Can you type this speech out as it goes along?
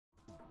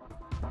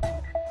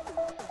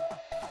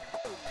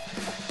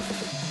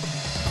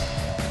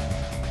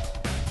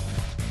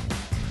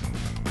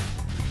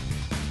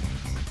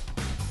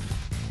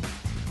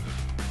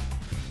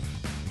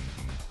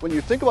When you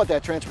think about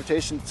that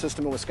transportation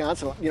system in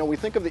Wisconsin, we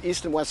think of the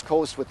east and west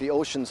coast with the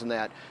oceans and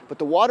that, but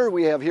the water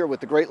we have here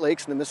with the Great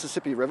Lakes and the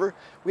Mississippi River,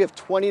 we have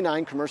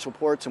 29 commercial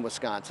ports in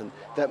Wisconsin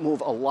that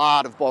move a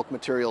lot of bulk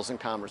materials and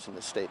commerce in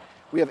the state.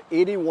 We have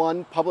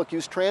 81 public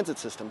use transit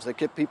systems that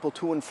get people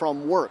to and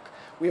from work.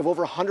 We have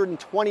over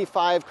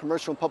 125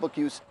 commercial and public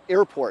use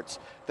airports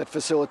that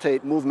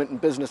facilitate movement and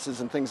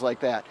businesses and things like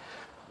that.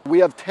 We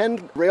have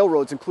 10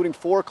 railroads, including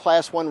 4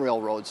 Class 1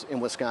 railroads in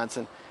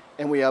Wisconsin,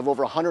 and we have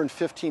over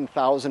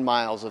 115,000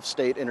 miles of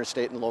state,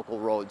 interstate, and local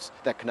roads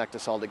that connect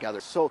us all together.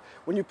 So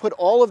when you put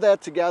all of that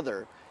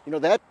together,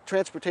 that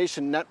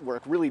transportation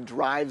network really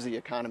drives the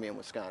economy in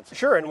Wisconsin.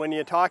 Sure, and when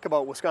you talk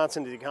about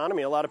Wisconsin's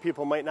economy, a lot of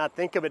people might not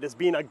think of it as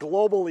being a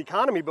global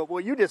economy, but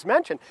what you just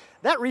mentioned,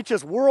 that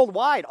reaches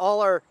worldwide,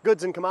 all our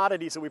goods and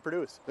commodities that we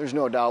produce. There's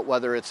no doubt,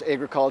 whether it's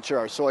agriculture,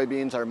 our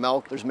soybeans, our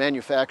milk, there's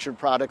manufactured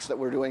products that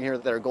we're doing here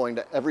that are going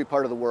to every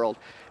part of the world.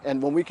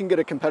 And when we can get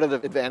a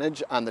competitive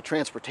advantage on the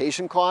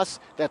transportation costs,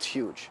 that's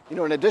huge. In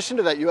addition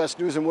to that U.S.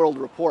 News and World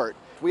Report,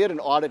 we had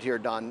an audit here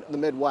done in the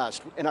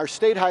Midwest. And our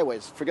state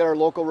highways, forget our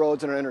local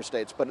roads and our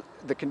interstates, but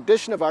the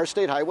condition of our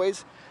state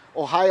highways,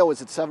 Ohio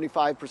is at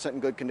 75%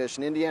 in good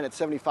condition, Indiana at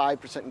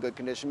 75% in good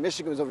condition,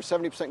 Michigan was over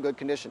 70% in good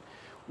condition.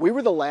 We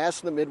were the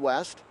last in the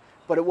Midwest,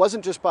 but it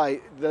wasn't just by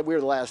that we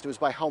were the last, it was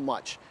by how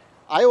much.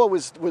 Iowa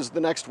was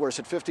the next worst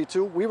at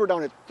 52. We were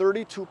down at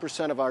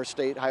 32% of our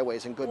state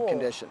highways in good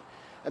condition.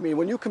 I mean,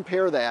 when you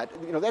compare that,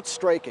 that's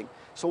striking.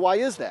 So why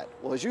is that?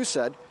 Well, as you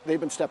said, they've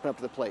been stepping up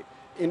to the plate.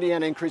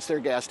 Indiana increased their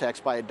gas tax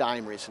by a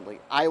dime recently.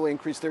 Iowa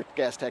increased their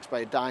gas tax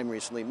by a dime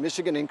recently.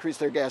 Michigan increased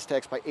their gas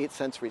tax by 8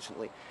 cents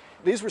recently.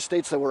 These were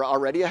states that were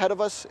already ahead of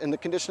us in the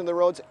condition of the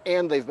roads,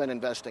 and they've been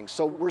investing.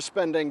 So we're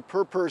spending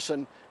per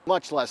person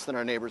much less than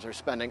our neighbors are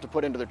spending to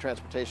put into their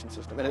transportation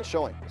system, and it's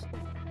showing.